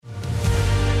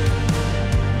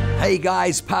Hey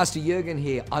guys, Pastor Jurgen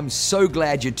here. I'm so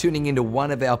glad you're tuning into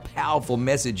one of our powerful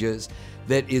messages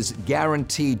that is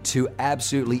guaranteed to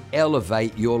absolutely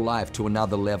elevate your life to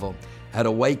another level. At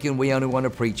Awaken, we only want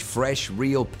to preach fresh,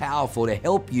 real, powerful to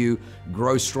help you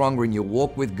grow stronger in your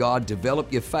walk with God,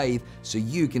 develop your faith so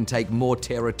you can take more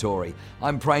territory.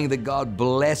 I'm praying that God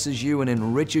blesses you and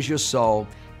enriches your soul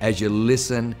as you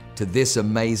listen to this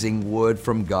amazing word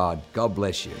from God. God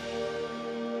bless you.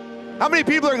 How many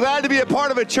people are glad to be a part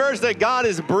of a church that God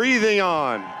is breathing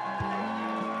on?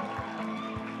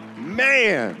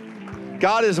 Man,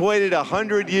 God has waited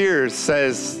 100 years,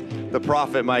 says the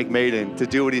prophet Mike Maiden, to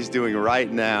do what he's doing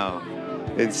right now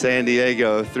in San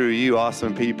Diego through you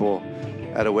awesome people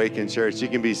at Awaken Church. You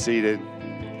can be seated.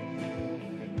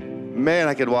 Man,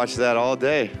 I could watch that all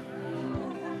day.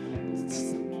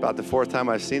 It's about the fourth time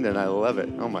I've seen it, and I love it.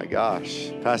 Oh my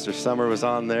gosh. Pastor Summer was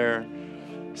on there.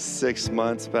 6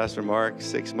 months, Pastor Mark,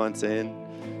 6 months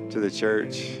in to the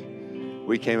church.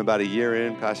 We came about a year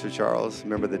in, Pastor Charles.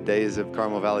 Remember the days of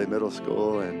Carmel Valley Middle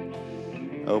School and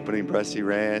opening Bressy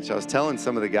Ranch. I was telling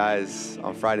some of the guys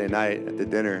on Friday night at the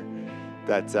dinner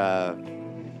that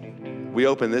we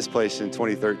opened this place in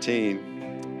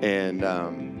 2013, and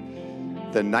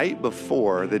the night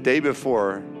before, the day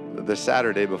before, the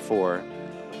Saturday before,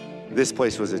 this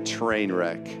place was a train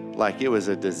wreck. Like, it was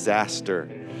a disaster.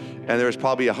 And there was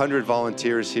probably 100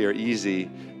 volunteers here, easy,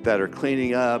 that are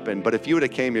cleaning up. But if you would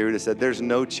have came here, you would have said, there's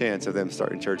no chance of them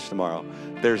starting church tomorrow.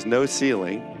 There's no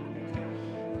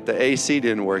ceiling. The AC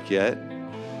didn't work yet.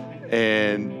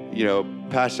 And, you know,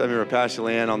 I remember Pastor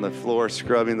Lan on the floor,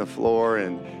 scrubbing the floor,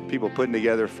 and people putting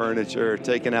together furniture,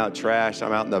 taking out trash.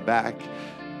 I'm out in the back,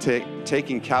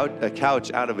 taking a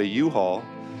couch out of a U-Haul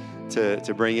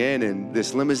to bring in, and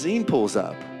this limousine pulls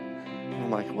up.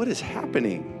 I'm like, what is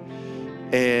happening?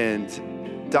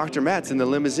 And Dr. Matt's in the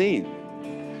limousine.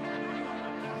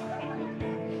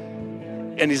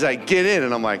 And he's like, get in.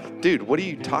 And I'm like, dude, what are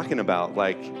you talking about?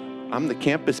 Like, I'm the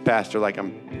campus pastor. Like,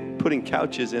 I'm putting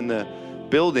couches in the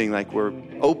building. Like, we're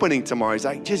opening tomorrow. He's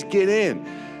like, just get in.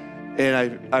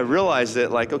 And I realized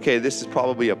that, like, okay, this is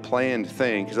probably a planned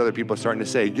thing, because other people are starting to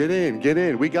say, get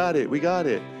in, we got it.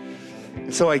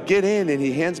 And so I get in, and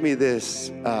he hands me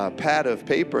this pad of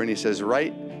paper, and he says,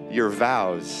 write your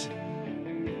vows.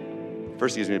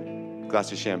 First, he gives me a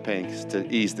glass of champagne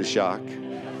to ease the shock.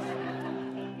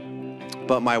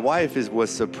 But my wife was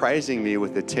surprising me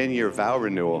with a 10-year vow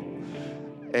renewal.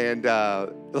 And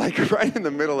like right in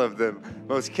the middle of the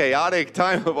most chaotic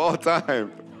time of all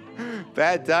time.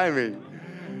 Bad timing.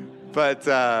 But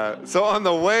so on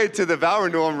the way to the vow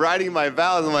renewal, I'm writing my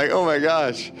vows. I'm like, oh my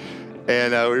gosh.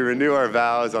 And we renew our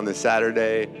vows on the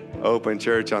Saturday, open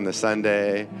church on the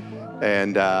Sunday.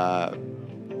 And,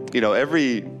 you know,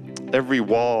 every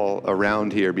wall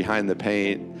around here, behind the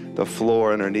paint, the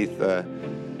floor underneath the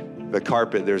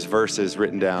carpet, there's verses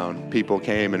written down. People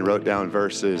came and wrote down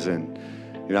verses. And,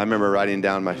 you know, I remember writing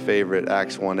down my favorite,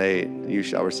 Acts 1:8, you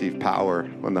shall receive power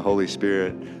when the Holy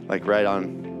Spirit, like right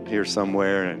on here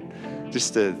somewhere. And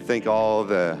just to think all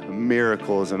the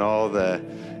miracles and all the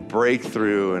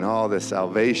breakthrough and all the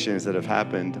salvations that have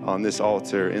happened on this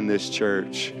altar, in this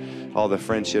church, all the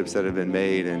friendships that have been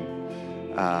made. And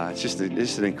it's just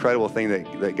an incredible thing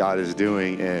that God is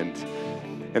doing. And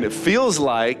it feels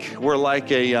like we're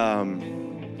like a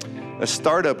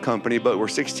startup company, but we're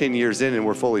 16 years in and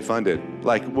we're fully funded.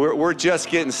 Like, we're just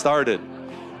getting started.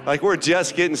 And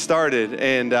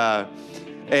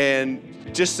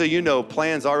just so you know,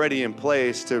 plans already in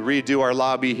place to redo our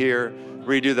lobby here,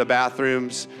 redo the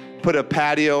bathrooms, put a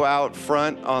patio out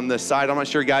front on the side. I'm not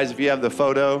sure, guys, if you have the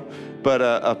photo, but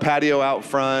a patio out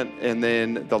front, and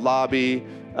then the lobby.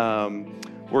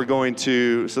 We're going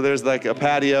to, so there's like a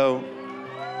patio,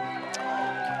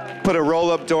 put a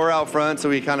roll-up door out front so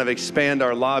we kind of expand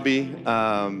our lobby,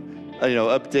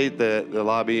 update the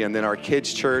lobby, and then our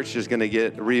kids' church is going to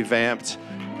get revamped.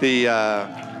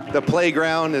 The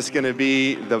playground is going to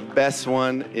be the best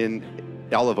one in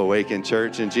all of Awaken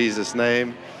Church, in Jesus'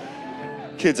 name.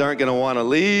 Kids aren't going to want to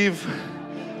leave.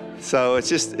 So it's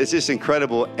just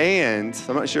incredible. And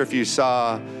I'm not sure if you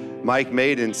saw Mike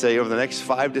Maiden say over the next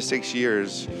 5 to 6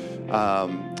 years,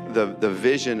 the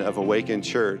vision of Awaken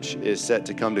Church is set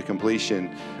to come to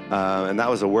completion. And that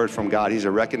was a word from God. He's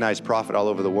a recognized prophet all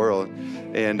over the world.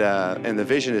 And the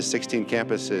vision is 16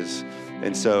 campuses.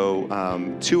 And so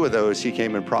 2 of those, he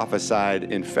came and prophesied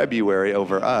in February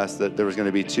over us that there was going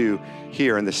to be 2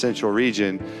 here in the central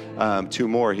region, 2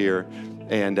 more here.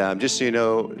 And just so you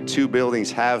know, 2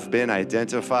 buildings have been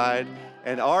identified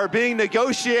and are being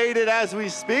negotiated as we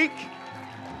speak.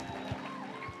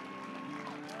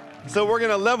 So we're going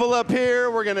to level up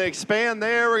here. We're going to expand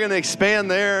there. We're going to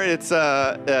expand there. It's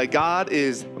God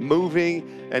is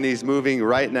moving, and he's moving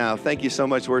right now. Thank you so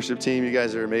much, worship team. You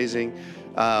guys are amazing.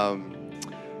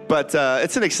 But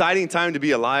it's an exciting time to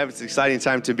be alive. It's an exciting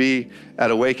time to be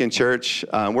at Awaken Church.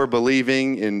 We're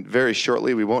believing in very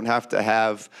shortly we won't have to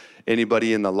have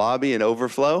anybody in the lobby and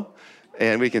overflow,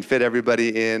 and we can fit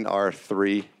everybody in our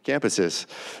 3 campuses.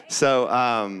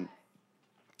 So,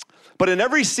 but in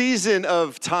every season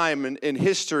of time in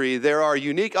history, there are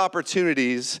unique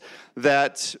opportunities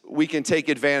that we can take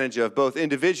advantage of, both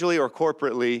individually or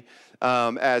corporately,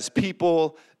 as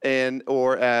people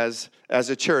or as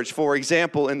a church. For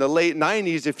example, in the late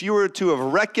 90s, if you were to have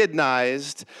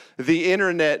recognized the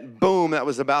internet boom that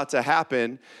was about to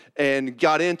happen and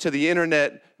got into the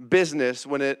internet business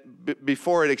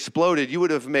before it exploded, you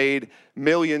would have made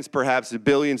millions, perhaps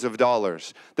billions of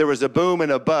dollars. There was a boom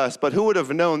and a bust, but who would have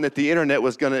known that the internet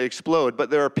was going to explode? But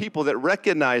there are people that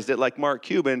recognized it, like Mark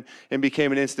Cuban, and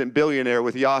became an instant billionaire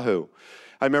with Yahoo.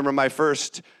 I remember my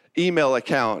first email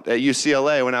account at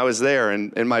UCLA when I was there,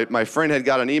 and my friend had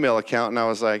got an email account, and I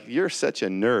was like, you're such a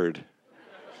nerd.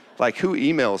 Like, who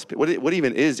emails? What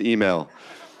even is email?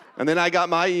 And then I got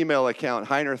my email account,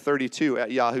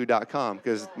 Heiner32@yahoo.com,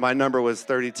 because my number was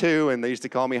 32, and they used to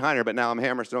call me Heiner, but now I'm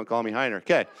Hammer, so don't call me Heiner.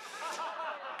 Okay.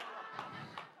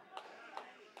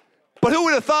 But who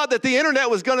would have thought that the internet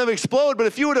was going to explode? But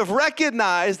if you would have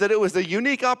recognized that it was a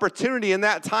unique opportunity in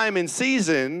that time and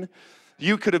season,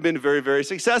 you could have been very, very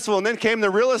successful. And then came the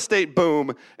real estate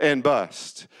boom and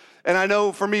bust. And I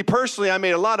know for me personally, I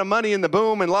made a lot of money in the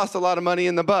boom and lost a lot of money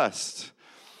in the bust.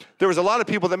 There was a lot of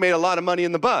people that made a lot of money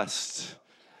in the bust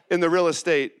in the real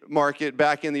estate market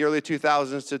back in the early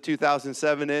 2000s to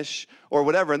 2007-ish or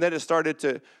whatever. And then it started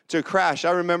to crash.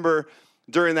 I remember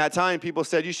during that time, people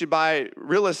said, you should buy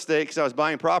real estate, because I was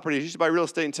buying properties. You should buy real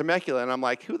estate in Temecula. And I'm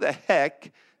like, who the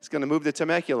heck is going to move to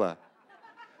Temecula?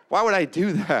 Why would I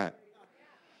do that?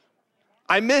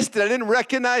 I missed it. I didn't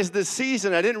recognize the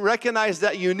season. I didn't recognize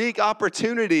that unique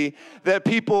opportunity that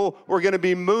people were going to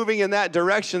be moving in that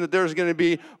direction, that there was going to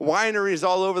be wineries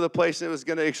all over the place, and it was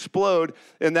going to explode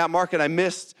in that market. I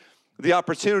missed the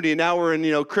opportunity. Now we're in,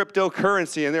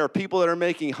 cryptocurrency, and there are people that are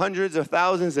making hundreds of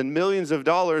thousands and millions of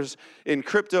dollars in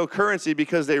cryptocurrency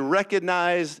because they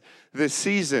recognized the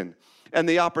season and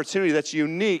the opportunity that's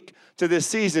unique to this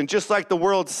season, just like the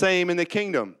world's same in the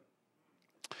kingdom.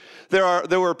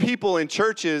 There were people in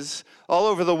churches all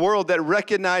over the world that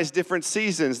recognized different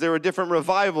seasons. There were different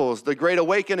revivals. The Great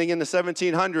Awakening in the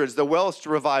 1700s, the Welsh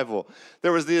Revival.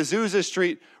 There was the Azusa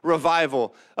Street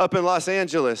Revival up in Los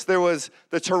Angeles. There was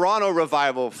the Toronto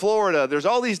Revival, Florida. There's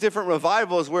all these different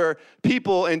revivals where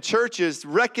people in churches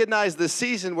recognized the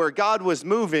season where God was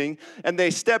moving, and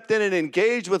they stepped in and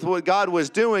engaged with what God was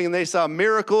doing, and they saw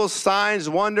miracles, signs,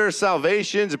 wonders,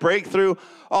 salvations, breakthrough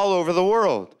all over the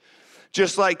world.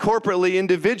 Just like corporately,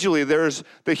 individually, there's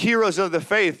the heroes of the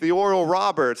faith, the Oral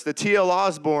Roberts, the T.L.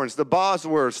 Osborns, the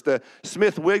Bosworths, the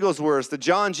Smith Wigglesworths, the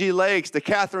John G. Lakes, the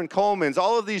Catherine Colemans,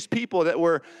 all of these people that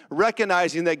were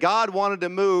recognizing that God wanted to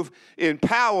move in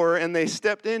power, and they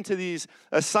stepped into these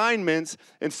assignments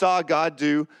and saw God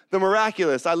do the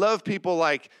miraculous. I love people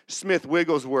like Smith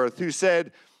Wigglesworth, who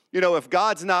said, if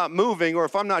God's not moving, or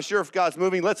if I'm not sure if God's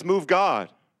moving, let's move God.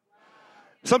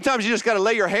 Sometimes you just got to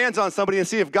lay your hands on somebody and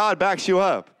see if God backs you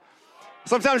up.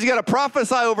 Sometimes you got to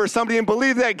prophesy over somebody and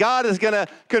believe that God is going to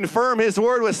confirm his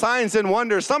word with signs and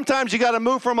wonders. Sometimes you got to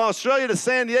move from Australia to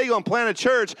San Diego and plant a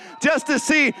church just to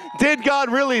see, did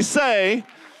God really say?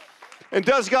 And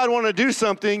does God want to do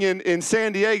something in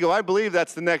San Diego? I believe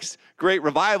that's the next great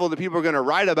revival that people are going to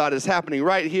write about is happening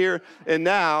right here and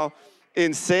now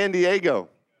in San Diego.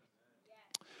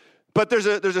 But there's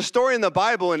a story in the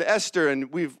Bible in Esther,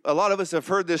 and a lot of us have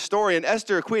heard this story. And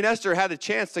Queen Esther had a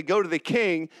chance to go to the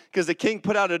king because the king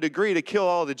put out a decree to kill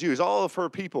all the Jews, all of her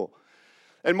people.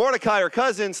 And Mordecai, her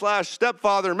cousin /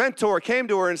 stepfather, mentor, came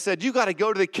to her and said, you got to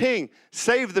go to the king,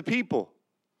 save the people.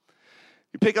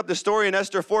 You pick up the story in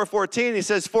Esther 4:14. He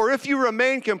says, for if you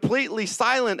remain completely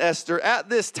silent, Esther, at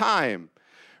this time,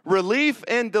 relief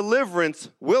and deliverance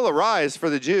will arise for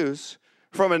the Jews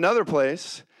from another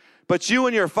place, but you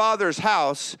and your father's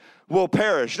house will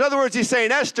perish. In other words, he's saying,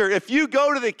 Esther, if you don't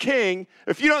go to the king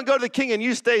and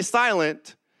you stay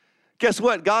silent, guess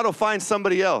what? God will find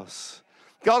somebody else.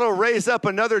 God will raise up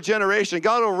another generation.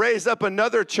 God will raise up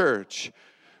another church.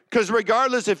 Because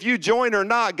regardless if you join or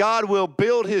not, God will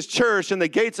build his church, and the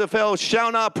gates of hell shall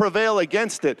not prevail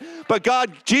against it. But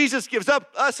Jesus gives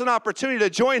us an opportunity to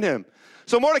join him.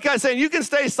 So Mordecai is saying, you can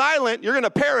stay silent, you're going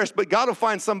to perish, but God will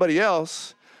find somebody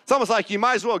else. It's almost like you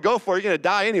might as well go for it. You're going to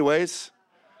die anyways.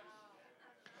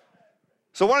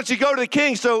 So why don't you go to the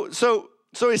king? So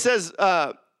he says,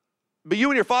 but you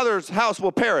and your father's house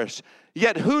will perish.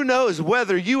 Yet who knows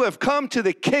whether you have come to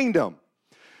the kingdom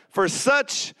for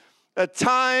such a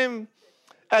time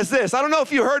as this. I don't know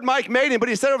if you heard Mike Maiden, but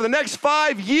he said over the next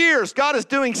 5 years, God is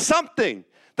doing something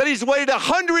that he's waited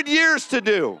 100 years to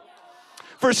do.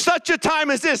 For such a time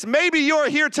as this. Maybe you're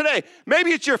here today. Maybe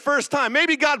it's your first time.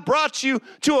 Maybe God brought you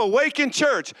to Awaken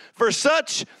Church for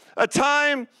such a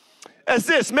time as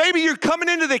this. Maybe you're coming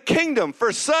into the kingdom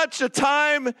for such a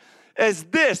time as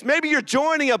this. Maybe you're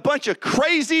joining a bunch of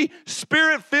crazy,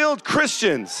 spirit-filled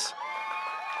Christians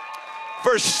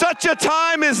for such a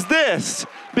time as this,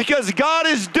 because God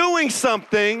is doing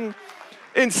something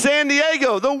in San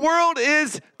Diego. The world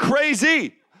is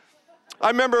crazy. I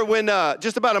remember when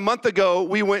just about a month ago,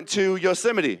 we went to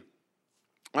Yosemite.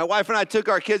 My wife and I took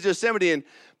our kids to Yosemite, and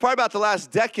probably about the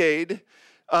last decade,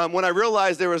 when I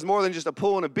realized there was more than just a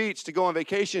pool and a beach to go on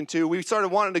vacation to, we started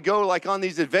wanting to go like on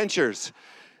these adventures.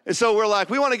 And so we're like,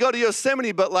 we want to go to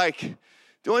Yosemite, but like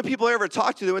the only people I ever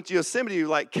talked to that went to Yosemite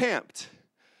like camped.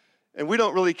 And we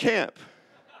don't really camp.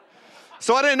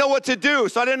 So I didn't know what to do.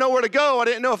 So I didn't know where to go. I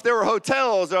didn't know if there were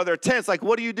hotels or there tents. Like,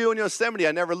 what do you do in Yosemite?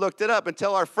 I never looked it up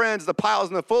until our friends, the Piles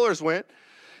and the Fullers, went.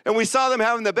 And we saw them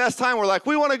having the best time. We're like,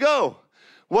 we want to go.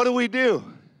 What do we do?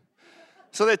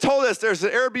 So they told us there's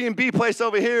an Airbnb place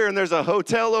over here and there's a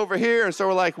hotel over here. And so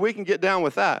we're like, we can get down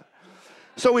with that.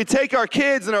 So we take our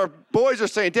kids and our boys are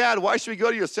saying, Dad, why should we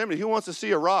go to Yosemite? Who wants to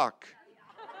see a rock?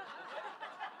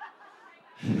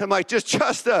 I'm like, just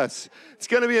trust us. It's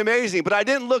going to be amazing. But I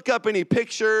didn't look up any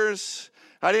pictures.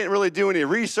 I didn't really do any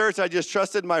research. I just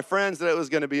trusted my friends that it was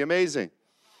going to be amazing.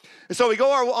 And so we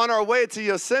go on our way to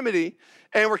Yosemite,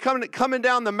 and we're coming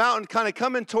down the mountain, kind of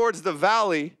coming towards the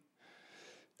valley.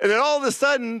 And then all of a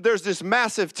sudden, there's this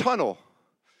massive tunnel.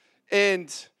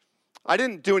 And I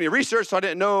didn't do any research, so I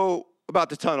didn't know about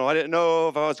the tunnel. I didn't know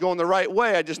if I was going the right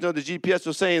way. I just know the GPS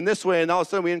was saying this way, and all of a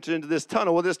sudden we entered into this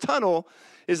tunnel. Well, this tunnel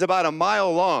is about a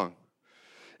mile long,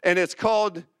 and it's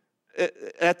called,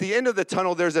 at the end of the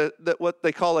tunnel, there's what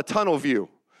they call a tunnel view.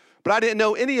 But I didn't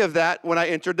know any of that when I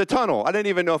entered the tunnel. I didn't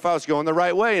even know if I was going the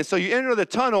right way. And so you enter the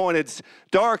tunnel, and it's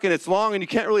dark, and it's long, and you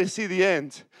can't really see the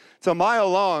end. It's a mile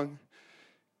long,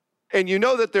 and you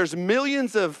know that there's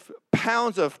millions of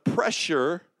pounds of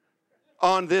pressure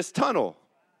on this tunnel.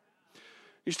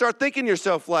 You start thinking to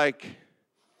yourself, like,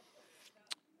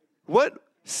 what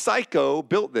psycho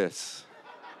built this?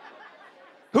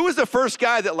 Who was the first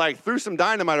guy that like threw some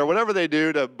dynamite or whatever they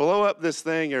do to blow up this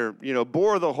thing or,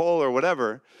 bore the hole or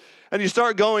whatever? And you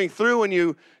start going through and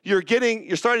you're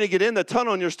starting to get in the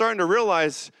tunnel and you're starting to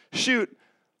realize, shoot,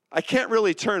 I can't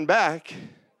really turn back.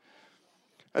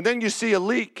 And then you see a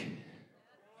leak.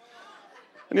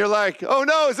 And you're like, oh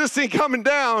no, is this thing coming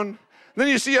down? And then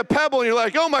you see a pebble and you're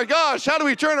like, oh my gosh, how do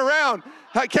we turn around?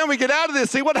 How can we get out of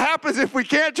this thing? What happens if we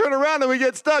can't turn around and we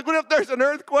get stuck? What if there's an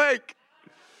earthquake?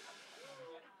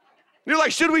 You're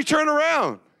like, should we turn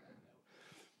around?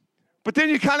 But then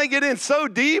you kind of get in so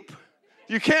deep,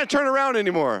 you can't turn around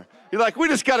anymore. You're like, we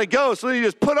just got to go. So then you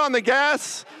just put on the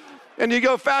gas and you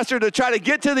go faster to try to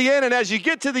get to the end. And as you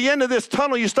get to the end of this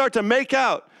tunnel, you start to make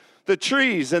out the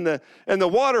trees and the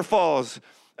waterfalls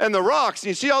and the rocks. And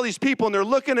you see all these people and they're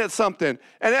looking at something.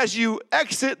 And as you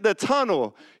exit the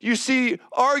tunnel, you see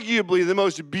arguably the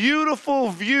most beautiful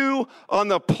view on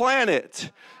the planet.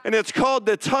 And it's called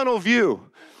the tunnel view.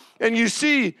 And you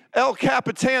see El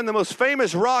Capitan, the most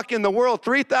famous rock in the world,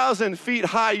 3,000 feet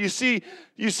high. You see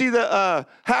the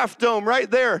Half Dome right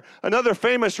there, another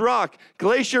famous rock.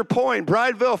 Glacier Point,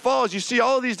 Brideville Falls. You see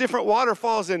all of these different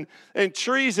waterfalls and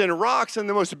trees and rocks and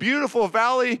the most beautiful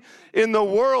valley in the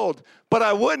world. But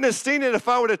I wouldn't have seen it if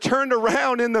I would have turned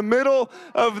around in the middle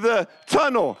of the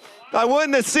tunnel. I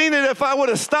wouldn't have seen it if I would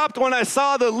have stopped when I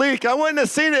saw the leak. I wouldn't have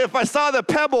seen it if I saw the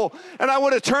pebble and I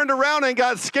would have turned around and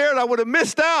got scared. I would have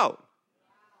missed out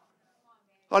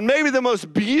on maybe the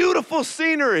most beautiful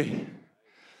scenery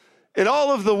in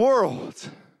all of the world.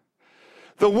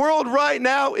 The world right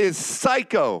now is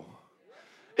psycho.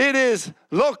 It is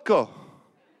loco.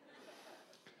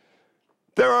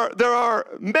 There are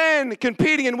men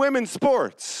competing in women's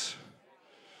sports.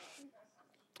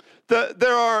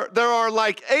 There are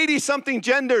like 80-something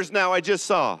genders now, I just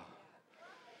saw.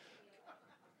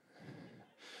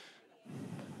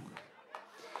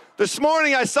 This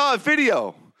morning I saw a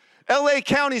video, LA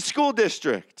County School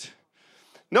District.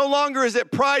 No longer is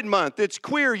it Pride Month, it's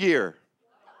Queer Year.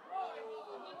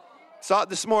 Saw it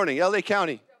this morning, LA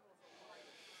County.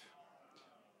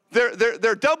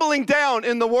 They're doubling down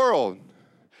in the world.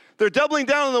 They're doubling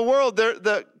down in the world.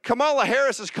 Kamala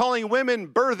Harris is calling women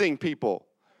birthing people.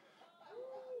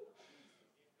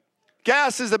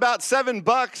 Gas is about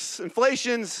 $7.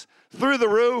 Inflation's through the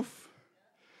roof.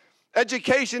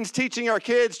 Education's teaching our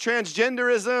kids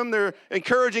transgenderism. They're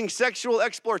encouraging sexual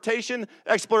exploration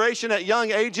at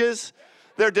young ages.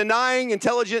 They're denying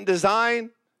intelligent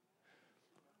design.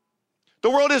 The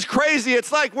world is crazy.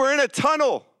 It's like we're in a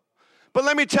tunnel. But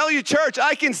let me tell you, church,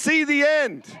 I can see the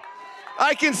end.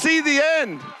 I can see the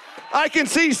end. I can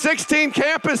see 16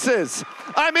 campuses.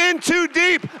 I'm in too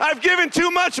deep. I've given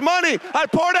too much money. I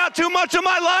poured out too much of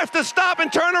my life to stop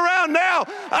and turn around now.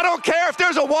 I don't care if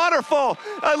there's a waterfall,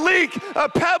 a leak, a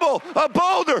pebble, a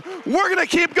boulder. We're going to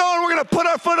keep going. We're going to put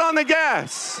our foot on the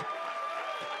gas.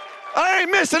 I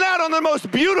ain't missing out on the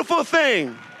most beautiful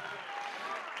thing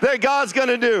that God's going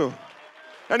to do.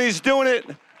 And he's doing it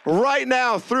right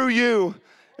now through you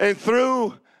and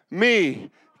through me.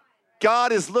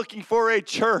 God is looking for a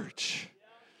church,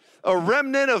 a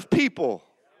remnant of people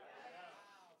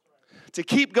to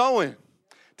keep going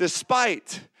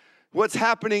despite what's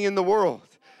happening in the world.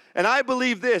 And I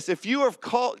believe this, if you have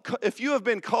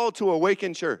been called to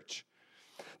Awaken Church,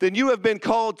 then you have been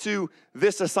called to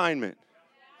this assignment.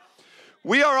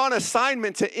 We are on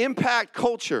assignment to impact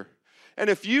culture. And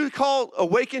if you call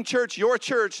Awaken Church your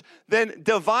church, then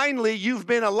divinely you've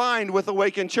been aligned with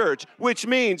Awaken Church, which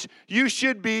means you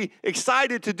should be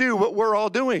excited to do what we're all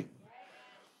doing.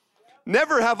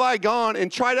 Never have I gone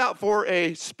and tried out for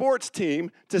a sports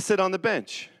team to sit on the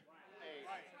bench.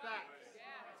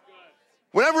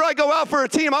 Whenever I go out for a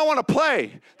team, I want to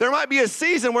play. There might be a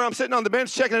season where I'm sitting on the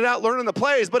bench checking it out, learning the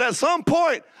plays, but at some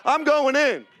point, I'm going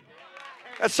in.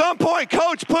 At some point,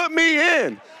 coach, put me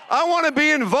in. I want to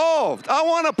be involved. I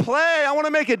want to play. I want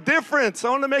to make a difference. I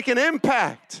want to make an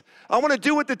impact. I want to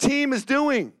do what the team is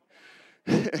doing.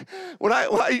 When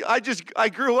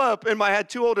I grew up and I had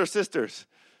two older sisters.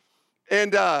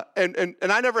 And I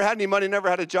never had any money, never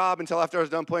had a job until after I was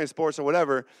done playing sports or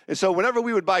whatever. And so whenever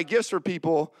we would buy gifts for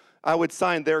people, I would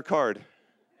sign their card.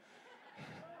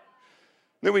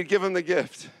 Then we'd give them the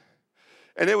gift.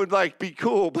 And it would be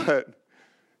cool, but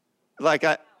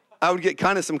I would get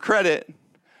kind of some credit,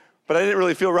 but I didn't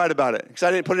really feel right about it because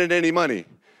I didn't put in any money.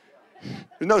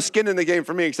 There's no skin in the game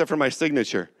for me except for my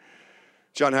signature.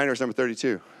 John Heinrichs, number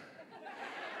 32.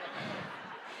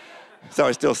 That's how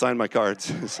I still sign my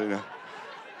cards. So, you know.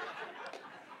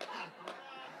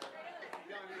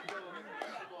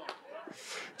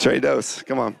 Trey Dose,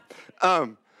 come on.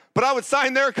 But I would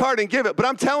sign their card and give it. But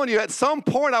I'm telling you, at some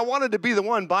point, I wanted to be the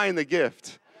one buying the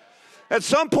gift. At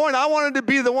some point, I wanted to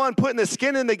be the one putting the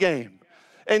skin in the game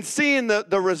and seeing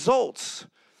the results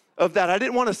of that. I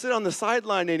didn't want to sit on the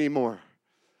sideline anymore.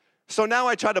 So now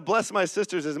I try to bless my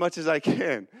sisters as much as I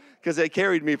can because they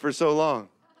carried me for so long.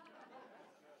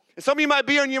 And some of you might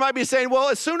be here and you might be saying, well,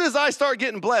 as soon as I start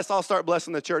getting blessed, I'll start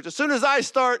blessing the church. As soon as I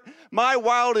start, my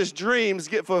wildest dreams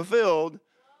get fulfilled,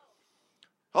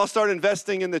 I'll start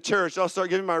investing in the church. I'll start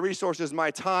giving my resources,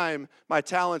 my time, my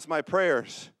talents, my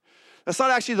prayers. That's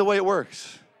not actually the way it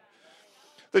works.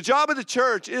 The job of the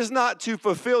church is not to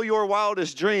fulfill your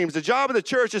wildest dreams. The job of the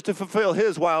church is to fulfill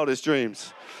his wildest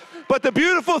dreams. But the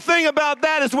beautiful thing about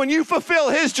that is when you fulfill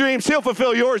his dreams, he'll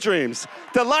fulfill your dreams.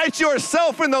 Delight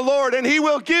yourself in the Lord, and he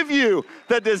will give you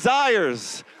the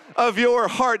desires of your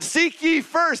heart. Seek ye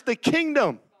first the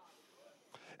kingdom,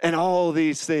 and all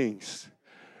these things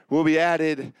will be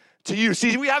added to you.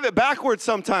 See, we have it backwards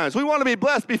sometimes. We want to be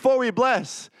blessed before we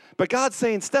bless. But God's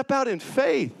saying, step out in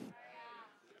faith.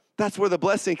 That's where the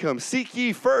blessing comes. Seek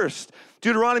ye first.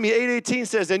 Deuteronomy 8:18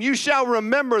 says, and you shall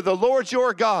remember the Lord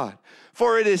your God,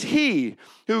 for it is he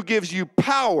who gives you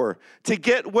power to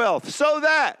get wealth, so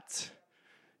that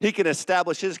he can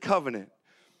establish his covenant,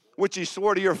 which he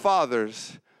swore to your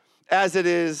fathers, as it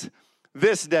is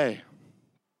this day.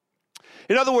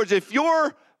 In other words, if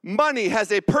your money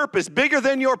has a purpose bigger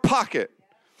than your pocket,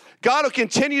 God will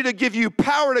continue to give you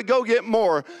power to go get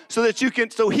more so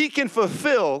he can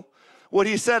fulfill what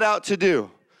he set out to do.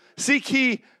 Seek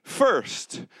ye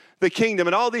first the kingdom,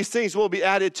 and all these things will be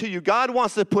added to you. God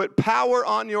wants to put power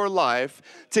on your life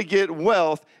to get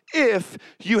wealth if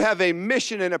you have a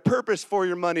mission and a purpose for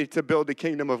your money to build the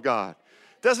kingdom of God.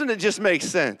 Doesn't it just make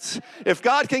sense? If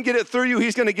God can get it through you,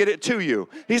 he's going to get it to you.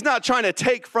 He's not trying to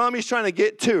take from, he's trying to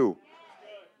get to.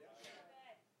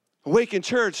 Awaken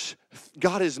Church,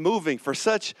 God is moving for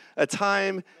such a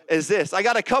time as this. I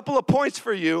got a couple of points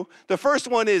for you. The first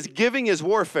one is giving is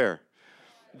warfare.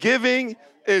 Giving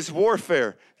is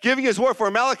warfare. Giving is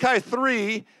warfare. Malachi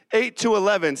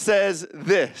 3:8-11 says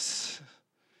this.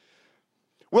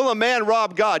 Will a man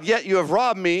rob God? Yet you have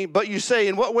robbed me. But you say,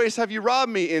 in what ways have you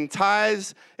robbed me? In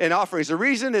tithes and offerings. The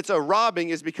reason it's a robbing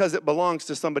is because it belongs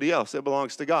to somebody else. It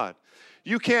belongs to God.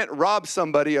 You can't rob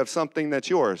somebody of something that's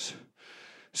yours.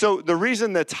 So the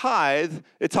reason the tithe,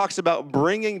 it talks about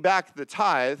bringing back the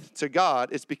tithe to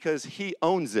God, is because he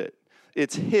owns it.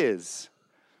 It's his.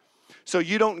 So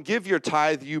you don't give your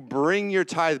tithe, you bring your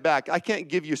tithe back. I can't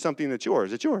give you something that's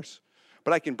yours. It's yours.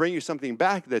 But I can bring you something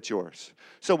back that's yours.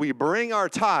 So we bring our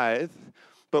tithe,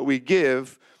 but we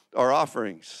give our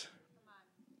offerings.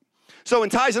 So in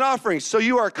tithes and offerings, so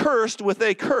you are cursed with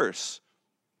a curse.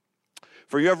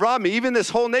 For you have robbed me, even this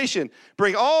whole nation.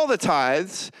 Bring all the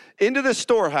tithes into the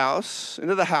storehouse,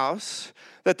 into the house,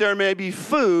 that there may be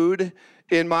food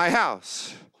in my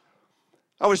house.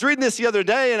 I was reading this the other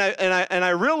day, and I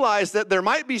realized that there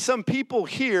might be some people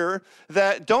here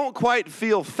that don't quite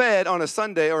feel fed on a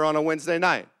Sunday or on a Wednesday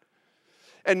night.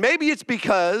 And maybe it's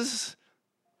because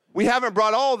we haven't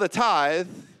brought all the tithe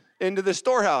into the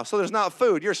storehouse, so there's not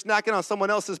food. You're snacking on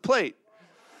someone else's plate.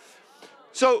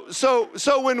 So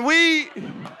when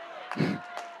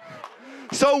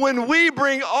we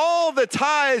bring all the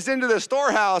tithes into the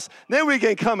storehouse, then we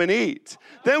can come and eat.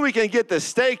 Then we can get the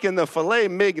steak and the filet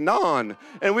mignon,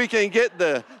 and we can get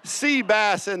the sea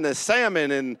bass and the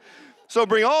salmon. And so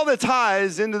bring all the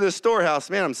tithes into the storehouse.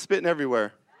 Man, I'm spitting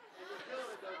everywhere.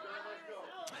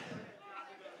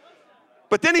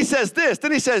 But then he says this.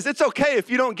 Then he says, it's okay if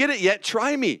you don't get it yet.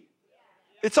 Try me.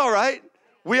 It's all right.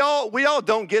 We all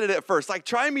don't get it at first. Like,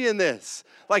 try me in this.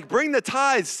 Like, bring the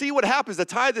tithes. See what happens. The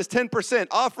tithe is 10%.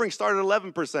 Offering started at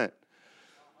 11%.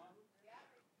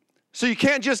 So you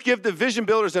can't just give the vision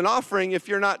builders an offering if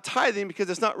you're not tithing, because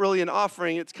it's not really an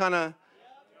offering. It's kind of,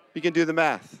 you can do the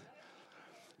math.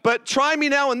 But try me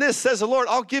now in this, says the Lord.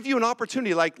 I'll give you an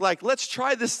opportunity. Like let's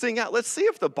try this thing out. Let's see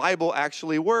if the Bible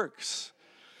actually works.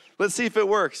 Let's see if it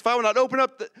works. If I will not open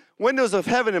up the windows of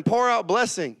heaven and pour out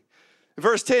blessing.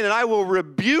 Verse 10, and I will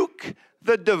rebuke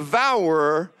the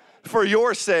devourer for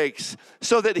your sakes,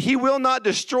 so that he will not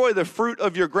destroy the fruit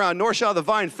of your ground, nor shall the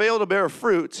vine fail to bear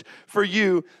fruit for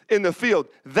you in the field.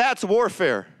 That's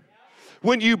warfare.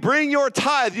 When you bring your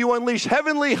tithe, you unleash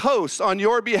heavenly hosts on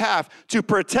your behalf to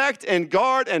protect and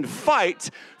guard and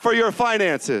fight for your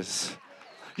finances.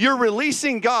 You're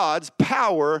releasing God's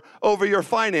power over your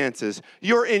finances.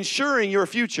 You're ensuring your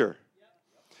future.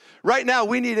 Right now,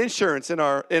 we need insurance in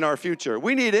our future.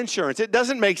 We need insurance. It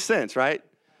doesn't make sense, right?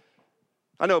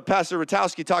 I know Pastor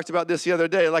Ratowski talked about this the other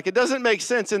day. Like, it doesn't make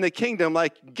sense in the kingdom,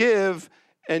 like, give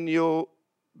and you'll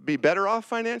be better off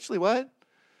financially. What?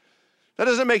 That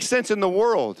doesn't make sense in the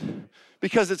world,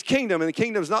 because it's kingdom, and the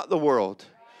kingdom's not the world.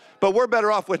 But we're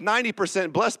better off with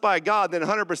 90% blessed by God than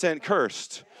 100%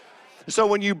 cursed. So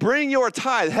when you bring your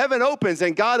tithe, heaven opens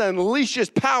and God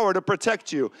unleashes power to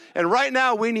protect you. And right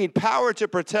now we need power to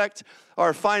protect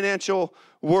our financial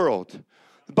world.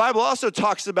 The Bible also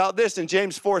talks about this in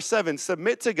James 4:7.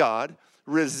 Submit to God,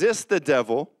 resist the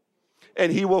devil,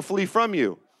 and he will flee from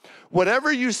you.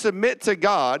 Whatever you submit to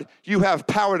God, you have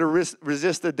power to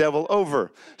resist the devil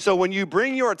over. So when you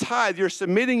bring your tithe, you're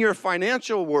submitting your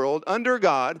financial world under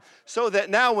God, so that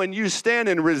now when you stand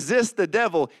and resist the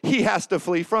devil, he has to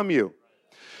flee from you.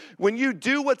 When you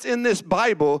do what's in this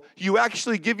Bible, you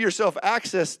actually give yourself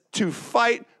access to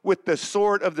fight with the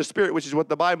sword of the Spirit, which is what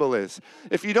the Bible is.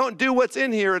 If you don't do what's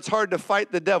in here, it's hard to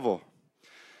fight the devil.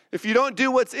 If you don't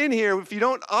do what's in here, if you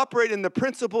don't operate in the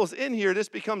principles in here, this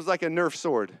becomes like a Nerf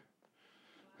sword.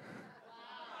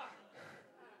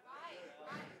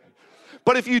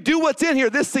 But if you do what's in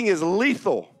here, this thing is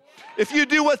lethal. If you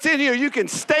do what's in here, you can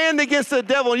stand against the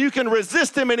devil, you can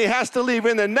resist him, and he has to leave.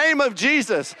 In the name of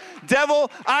Jesus,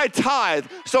 devil, I tithe.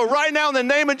 So right now, in the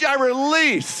name of Jesus, I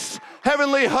release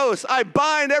heavenly hosts. I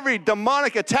bind every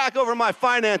demonic attack over my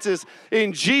finances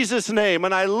in Jesus' name,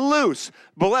 and I loose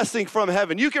blessing from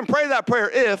heaven. You can pray that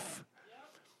prayer if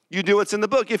you do what's in the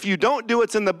book. If you don't do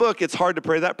what's in the book, it's hard to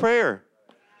pray that prayer.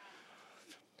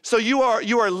 So you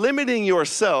are limiting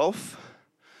yourself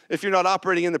if you're not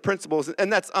operating in the principles.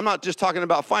 And I'm not just talking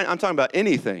about finance, I'm talking about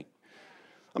anything.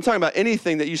 I'm talking about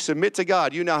anything that you submit to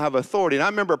God, you now have authority. And I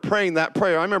remember praying that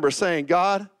prayer. I remember saying,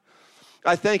 God,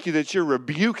 I thank you that you're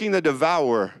rebuking the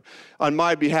devourer on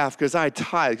my behalf, because I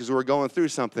tithe, because we're going through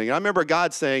something. And I remember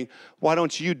God saying, why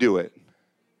don't you do it?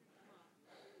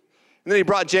 And then he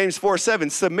brought James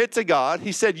 4:7, submit to God.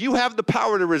 He said, you have the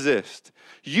power to resist.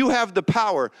 You have the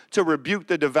power to rebuke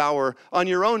the devourer on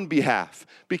your own behalf,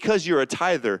 because you're a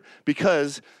tither,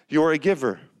 because you're a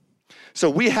giver. So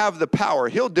we have the power.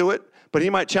 He'll do it, but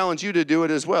he might challenge you to do it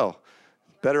as well.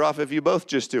 Better off if you both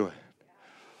just do it.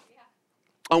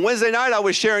 On Wednesday night, I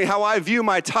was sharing how I view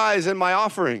my tithes and my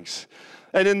offerings.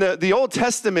 And in the Old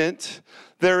Testament,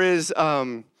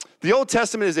 the Old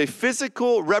Testament is a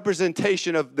physical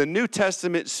representation of the New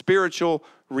Testament spiritual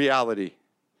reality.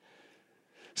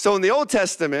 So in the Old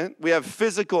Testament, we have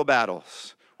physical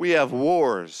battles. We have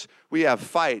wars. We have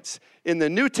fights. In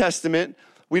the New Testament,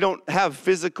 we don't have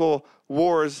physical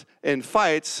wars and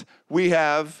fights. We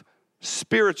have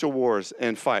spiritual wars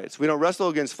and fights. We don't wrestle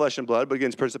against flesh and blood, but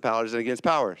against principalities and against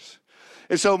powers.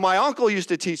 And so my uncle used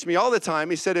to teach me all the time.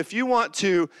 He said, if you want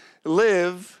to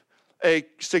live a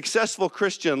successful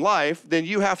Christian life, then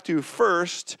you have to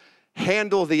first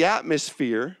handle the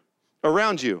atmosphere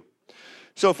around you.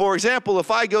 So, for example, if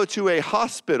I go to a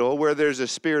hospital where there's a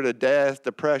spirit of death,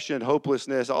 depression,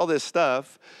 hopelessness, all this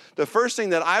stuff, the first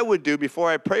thing that I would do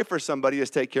before I pray for somebody is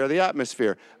take care of the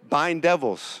atmosphere. Bind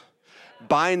devils.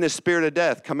 Bind the spirit of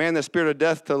death. Command the spirit of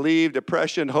death to leave,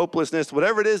 depression, hopelessness,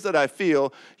 whatever it is that I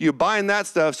feel, you bind that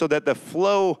stuff so that the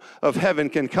flow of heaven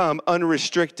can come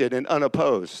unrestricted and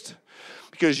unopposed.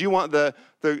 Because you want the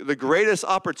greatest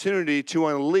opportunity to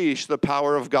unleash the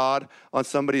power of God on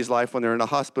somebody's life when they're in a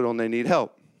hospital and they need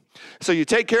help. So you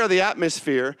take care of the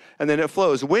atmosphere, and then it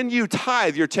flows. When you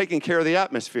tithe, you're taking care of the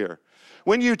atmosphere.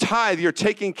 When you tithe, you're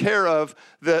taking care of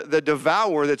the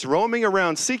devourer that's roaming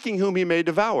around seeking whom he may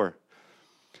devour.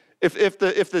 If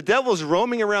the devil's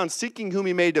roaming around seeking whom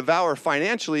he may devour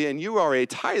financially, and you are a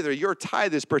tither, your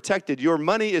tithe is protected. Your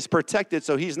money is protected,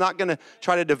 so he's not going to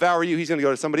try to devour you. He's going to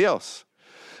go to somebody else.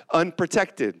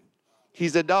 Unprotected.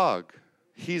 He's a dog.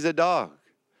 He's a dog.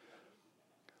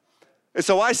 And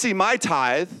so I see my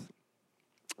tithe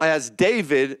as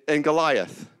David and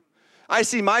Goliath. I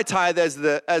see my tithe as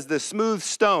the smooth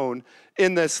stone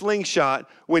in the slingshot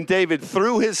when David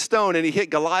threw his stone and he hit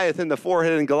Goliath in the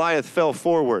forehead and Goliath fell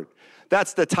forward.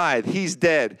 That's the tithe. He's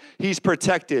dead. He's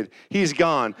protected. He's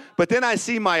gone. But then I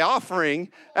see my offering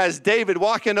as David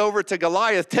walking over to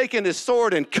Goliath, taking his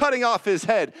sword and cutting off his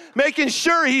head, making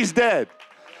sure he's dead.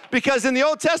 Because in the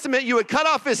Old Testament, you would cut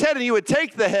off his head and you would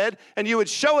take the head and you would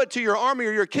show it to your army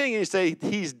or your king and you say,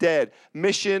 he's dead.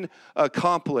 Mission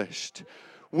accomplished.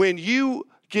 When you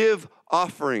give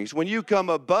offerings, when you come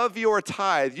above your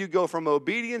tithe, you go from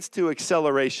obedience to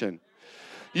acceleration.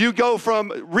 You go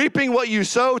from reaping what you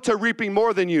sow to reaping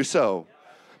more than you sow.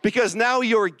 Because now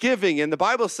you're giving, and the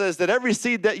Bible says that every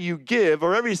seed that you give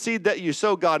or every seed that you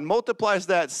sow, God multiplies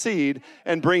that seed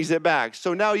and brings it back.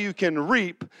 So now you can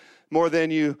reap more than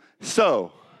you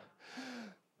sow.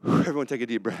 Everyone take a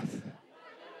deep breath.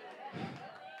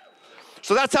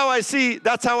 So that's how I see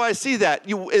that.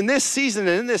 In this season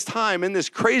and in this time, in this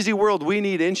crazy world, we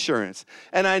need insurance.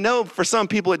 And I know for some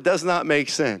people it does not make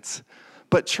sense.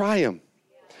 But try them.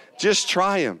 Just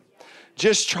try them.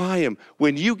 Just try them.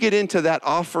 When you get into that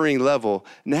offering level,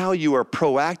 now you are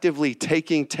proactively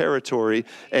taking territory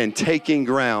and taking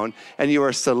ground, and you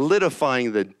are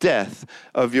solidifying the death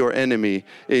of your enemy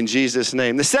in Jesus'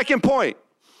 name. The second point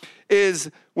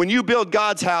is when you build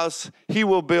God's house, he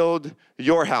will build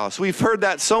your house. We've heard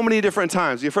that so many different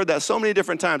times. You've heard that so many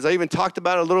different times. I even talked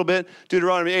about it a little bit,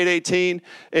 Deuteronomy 8:18,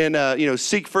 and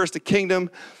seek first the kingdom,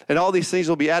 and all these things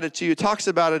will be added to you. It talks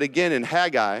about it again in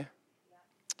Haggai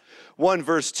 1,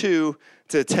 verse 2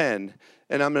 to 10.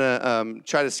 And I'm going to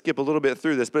try to skip a little bit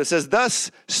through this. But it says, thus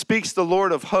speaks the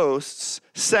Lord of hosts,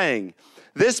 saying,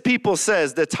 this people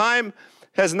says, the time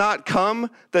has not come,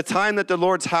 the time that the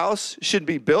Lord's house should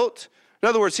be built. In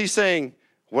other words, he's saying,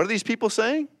 what are these people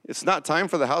saying? It's not time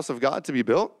for the house of God to be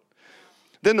built.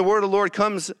 Then the word of the Lord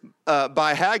comes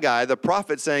by Haggai, the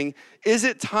prophet, saying, is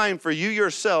it time for you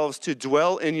yourselves to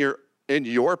dwell in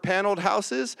your paneled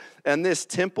houses and this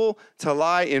temple to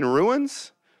lie in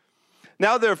ruins?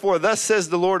 Now, therefore, thus says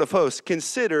the Lord of hosts,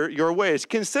 consider your ways.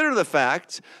 Consider the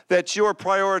fact that you're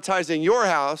prioritizing your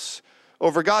house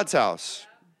over God's house.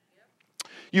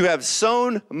 You have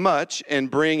sown much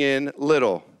and bring in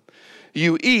little.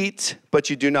 You eat, but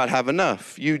you do not have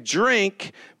enough. You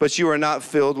drink, but you are not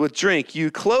filled with drink.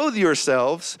 You clothe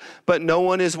yourselves, but no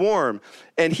one is warm.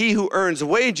 And he who earns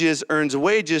wages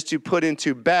to put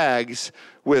into bags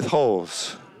with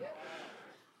holes.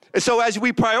 And so as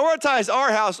we prioritize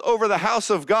our house over the house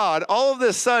of God, all of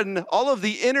a sudden, all of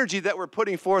the energy that we're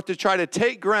putting forth to try to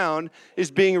take ground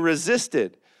is being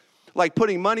resisted, like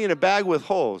putting money in a bag with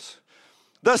holes.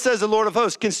 Thus says the Lord of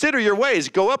hosts, consider your ways.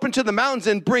 Go up into the mountains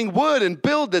and bring wood and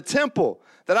build the temple,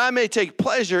 that I may take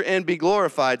pleasure and be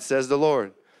glorified, says the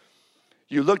Lord.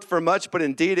 You looked for much, but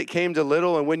indeed it came to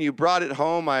little, and when you brought it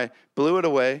home, I blew it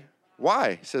away.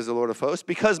 Why, says the Lord of hosts?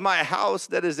 Because my house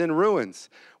that is in ruins,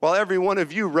 while every one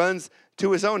of you runs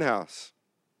to his own house.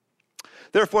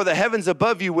 Therefore the heavens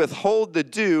above you withhold the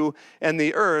dew, and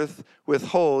the earth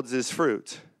withholds his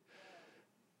fruit.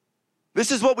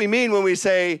 This is what we mean when we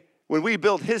say, when we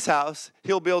build his house,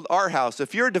 he'll build our house.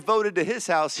 If you're devoted to his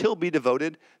house, he'll be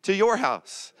devoted to your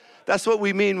house. That's what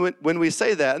we mean when we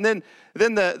say that. And then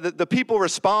the people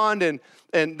respond, and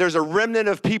there's a remnant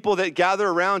of people that gather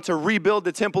around to rebuild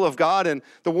the temple of God. And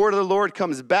the word of the Lord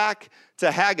comes back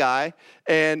to Haggai,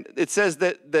 and it says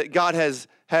that God has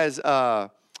the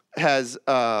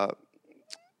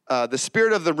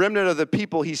spirit of the remnant of the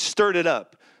people, he stirred it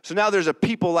up. So now there's a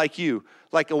people like you,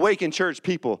 like Awakened Church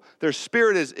people. Their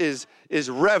spirit is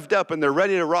revved up, and they're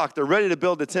ready to rock. They're ready to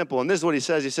build the temple. And this is what he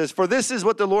says. He says, for this is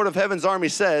what the Lord of Heaven's army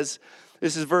says.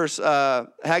 This is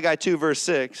Haggai 2, verse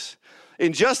 6.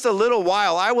 In just a little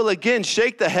while, I will again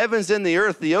shake the heavens and the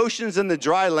earth, the oceans and the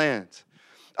dry land.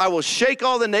 I will shake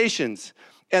all the nations,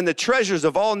 and the treasures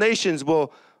of all nations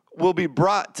will be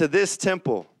brought to this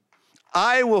temple.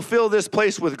 I will fill this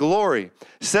place with glory,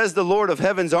 says the Lord of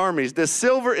Heaven's armies. The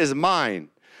silver is mine.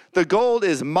 The gold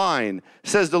is mine,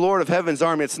 says the Lord of Heaven's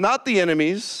army. It's not the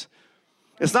enemies.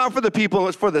 It's not for the people.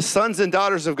 It's for the sons and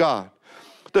daughters of God.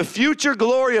 The future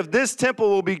glory of this temple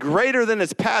will be greater than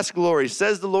its past glory,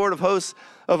 says the Lord of hosts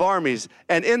of armies.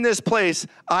 And in this place,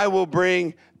 I will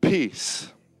bring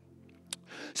peace.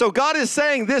 So God is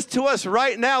saying this to us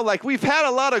right now, like we've had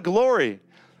a lot of glory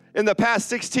in the past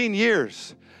 16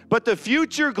 years. But the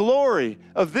future glory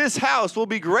of this house will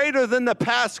be greater than the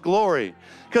past glory,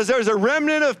 because there's a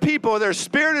remnant of people, their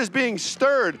spirit is being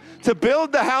stirred to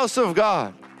build the house of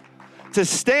God, to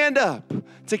stand up,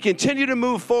 to continue to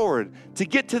move forward, to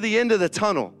get to the end of the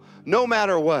tunnel, no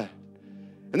matter what.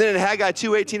 And then in Haggai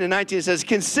 2, 18 and 19, it says,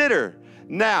 consider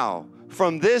now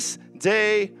from this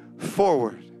day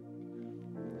forward,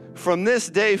 from this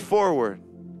day forward,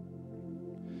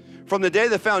 from the day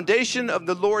the foundation of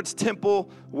the Lord's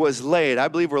temple was laid. I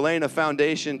believe we're laying a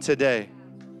foundation today.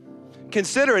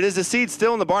 Consider it. Is the seed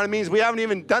still in the barn? It means we haven't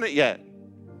even done it yet.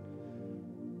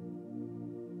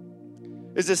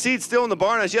 Is the seed still in the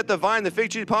barn? As yet the vine, the fig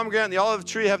tree, the pomegranate, and the olive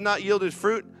tree have not yielded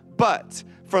fruit. But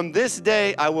from this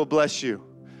day I will bless you.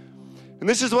 And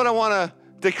this is what I want to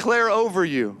declare over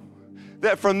you.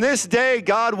 That from this day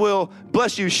God will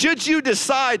bless you. Should you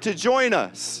decide to join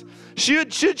us,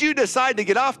 should you decide to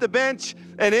get off the bench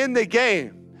and in the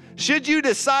game, should you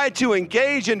decide to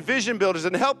engage in Vision Builders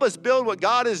and help us build what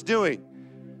God is doing,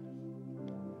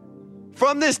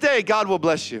 from this day, God will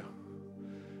bless you.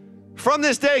 From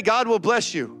this day, God will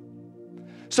bless you.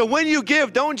 So when you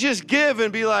give, don't just give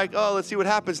and be like, oh, let's see what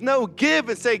happens. No, give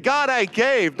and say, God, I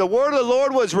gave. The word of the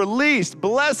Lord was released.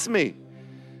 Bless me.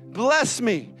 Bless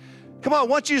me. Come on,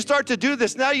 once you start to do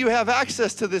this, now you have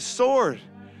access to this sword.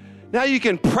 Now you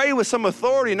can pray with some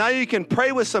authority. Now you can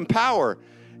pray with some power.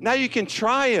 Now you can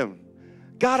try him.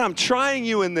 God, I'm trying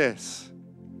you in this.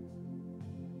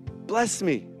 Bless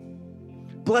me.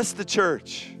 Bless the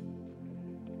church.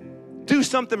 Do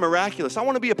something miraculous. I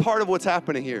want to be a part of what's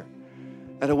happening here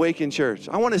at Awakened Church.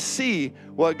 I want to see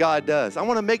what God does. I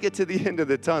want to make it to the end of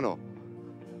the tunnel.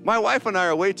 My wife and I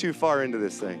are way too far into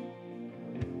this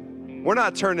thing. We're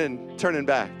not turning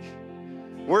back.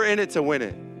 We're in it to win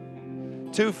it.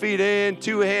 2 feet in,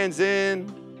 2 hands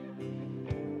in,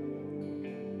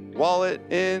 wallet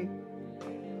in,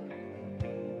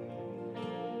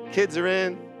 kids are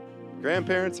in,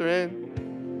 grandparents are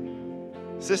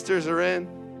in, sisters are in,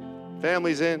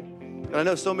 families in, and I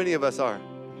know so many of us are.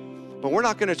 But we're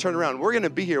not going to turn around. We're going to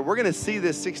be here. We're going to see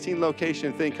this 16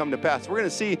 location thing come to pass. We're going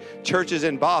to see churches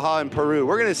in Baja and Peru.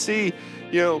 We're going to see,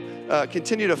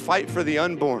 continue to fight for the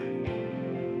unborn.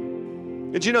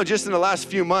 Did you know just in the last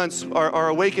few months, our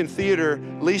Awakened Theater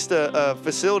leased a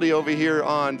facility over here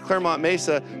on Claremont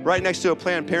Mesa right next to a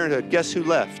Planned Parenthood. Guess who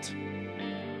left?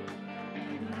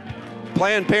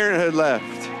 Planned Parenthood left.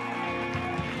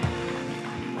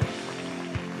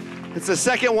 It's the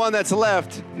second one that's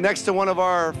left next to one of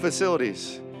our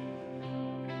facilities.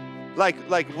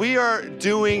 Like we are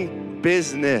doing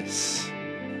business,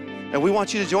 and we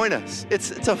want you to join us.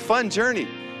 It's a fun journey.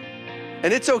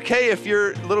 And it's okay if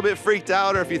you're a little bit freaked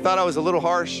out or if you thought I was a little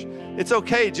harsh. It's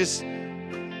okay. Just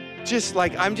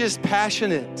like, I'm just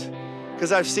passionate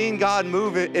because I've seen God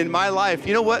move in my life.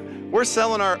 You know what? We're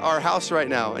selling our house right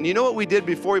now. And you know what we did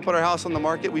before we put our house on the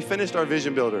market? We finished our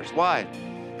Vision Builders. Why?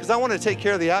 Because I want to take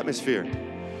care of the atmosphere.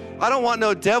 I don't want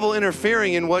no devil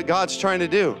interfering in what God's trying to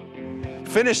do.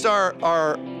 Finished our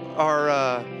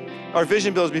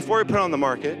Vision Builders before we put it on the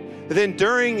market. And then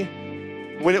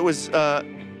when it was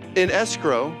in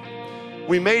escrow,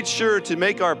 we made sure to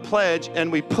make our pledge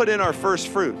and we put in our first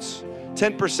fruits,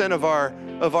 10% of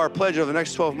our pledge over the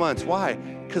next 12 months. Why?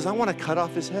 Because I want to cut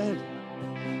off his head.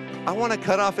 I want to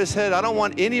cut off his head. I don't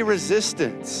want any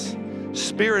resistance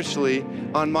spiritually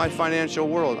on my financial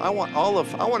world. I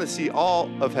want to see all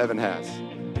of heaven has,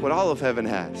 what all of heaven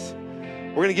has.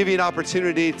 We're going to give you an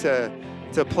opportunity to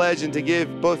to pledge and to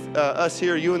give, both us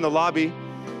here, you in the lobby.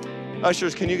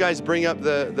 Ushers, can you guys bring up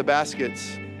the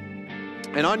baskets?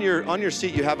 And on your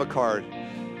seat, you have a card.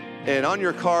 And on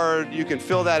your card, you can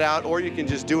fill that out, or you can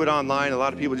just do it online. A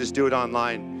lot of people just do it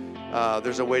online.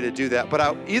 There's a way to do that.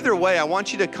 But either way, I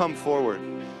want you to come forward,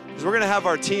 because we're going to have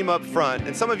our team up front.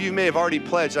 And some of you may have already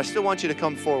pledged. I still want you to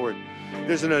come forward.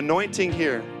 There's an anointing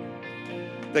here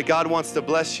that God wants to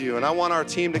bless you. And I want our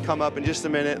team to come up in just a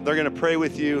minute. They're going to pray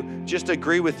with you, just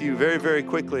agree with you very, very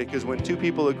quickly, because when two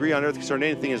people agree on earth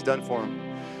concerning anything is done for them.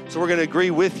 So we're going to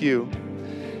agree with you.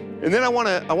 And then I want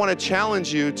to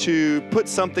challenge you to put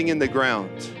something in the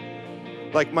ground.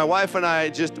 Like my wife and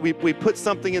I we put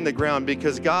something in the ground,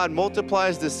 because God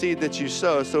multiplies the seed that you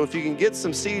sow. So if you can get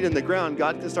some seed in the ground,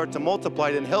 God can start to multiply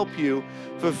it and help you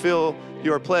fulfill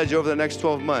your pledge over the next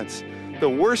 12 months. The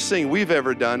worst thing we've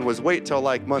ever done was wait till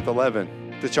like month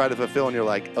 11 to try to fulfill, and you're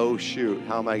like, oh shoot,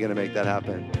 how am I going to make that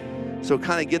happen? So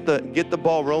kind of get the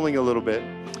ball rolling a little bit.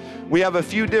 We have a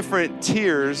few different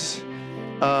tiers.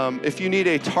 If you need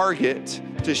a target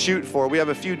to shoot for, we have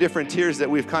a few different tiers that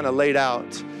we've kind of laid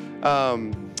out.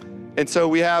 And so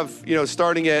we have,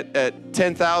 starting at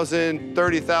 10,000,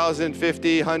 30,000,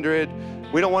 50, 100.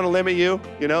 We don't want to limit you,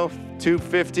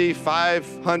 250,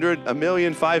 500, $1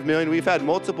 million, $5 million. We've had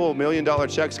multiple $1 million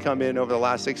checks come in over the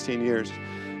last 16 years.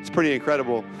 It's pretty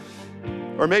incredible.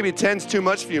 Or maybe 10's too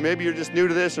much for you. Maybe you're just new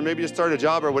to this, or maybe you start a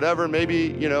job or whatever.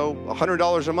 Maybe,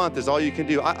 $100 a month is all you can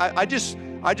do. I just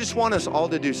want us all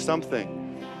to do something.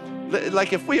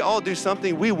 Like if we all do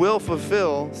something, we will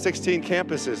fulfill 16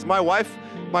 campuses. My wife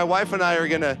and I are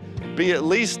going to be at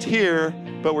least here,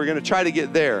 but we're going to try to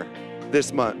get there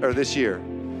this month or this year.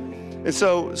 And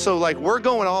so like we're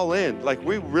going all in. Like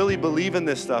we really believe in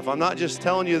this stuff. I'm not just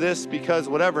telling you this because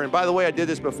whatever. And by the way, I did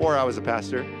this before I was a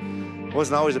pastor. I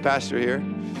wasn't always a pastor here.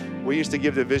 We used to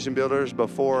give to vision builders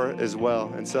before as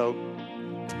well. And so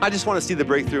I just want to see the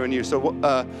breakthrough in you. So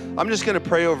I'm just going to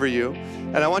pray over you.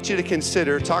 And I want you to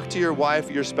consider, talk to your wife,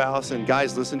 your spouse, and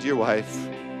guys, listen to your wife.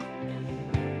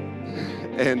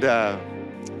 And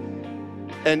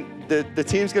the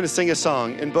team's going to sing a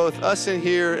song. And both us in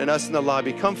here and us in the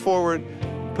lobby, come forward,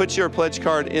 put your pledge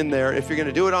card in there. If you're going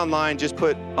to do it online, just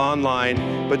put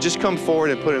online. But just come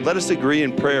forward and put it. Let us agree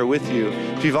in prayer with you.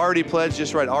 If you've already pledged,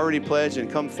 just write already pledged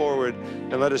and come forward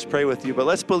and let us pray with you. But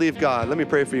let's believe God. Let me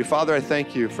pray for you. Father, I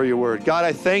thank you for your word. God,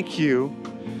 I thank you,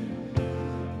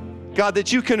 God,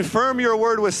 that you confirm your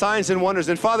word with signs and wonders.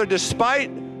 And Father, despite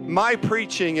my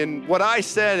preaching and what I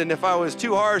said, and if I was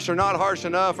too harsh or not harsh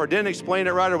enough or didn't explain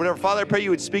it right or whatever, Father, I pray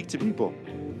you would speak to people.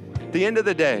 At the end of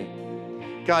the day,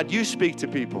 God, you speak to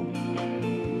people.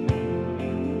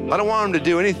 I don't want them to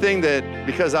do anything that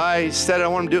because I said it, I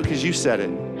want them to do it because you said it.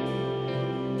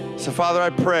 So Father, I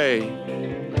pray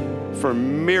for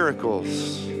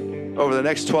miracles over the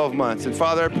next 12 months. And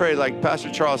Father, I pray, like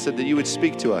Pastor Charles said, that you would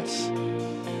speak to us.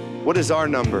 What is our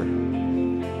number?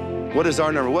 What is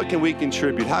our number? What can we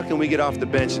contribute? How can we get off the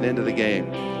bench and into the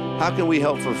game? How can we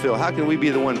help fulfill? How can we be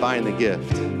the one buying the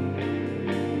gift?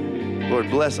 Lord,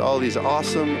 bless all these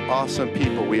awesome, awesome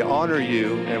people. We honor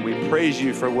you and we praise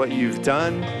you for what you've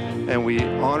done. And we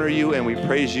honor you and we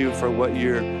praise you for what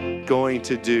you're going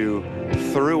to do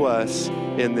through us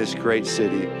in this great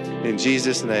city. In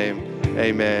Jesus' name,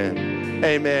 amen.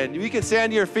 Amen. You can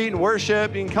stand to your feet and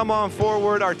worship. You can come on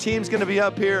forward. Our team's going to be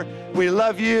up here. We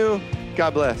love you.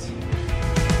 God bless.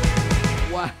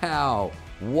 Wow,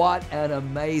 what an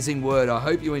amazing word. I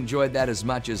hope you enjoyed that as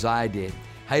much as I did.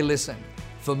 Hey, listen,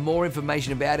 for more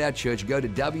information about our church, go to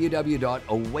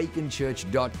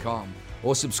www.awakenchurch.com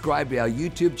or subscribe to our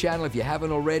YouTube channel if you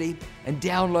haven't already, and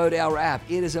download our app.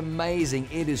 It is amazing.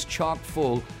 It is chock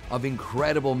full of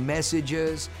incredible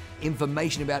messages,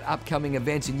 information about upcoming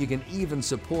events, and you can even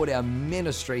support our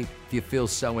ministry if you feel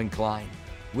so inclined.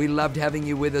 We loved having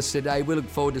you with us today. We look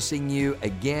forward to seeing you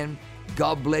again.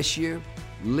 God bless you.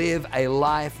 Live a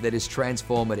life that is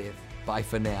transformative. Bye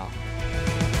for now.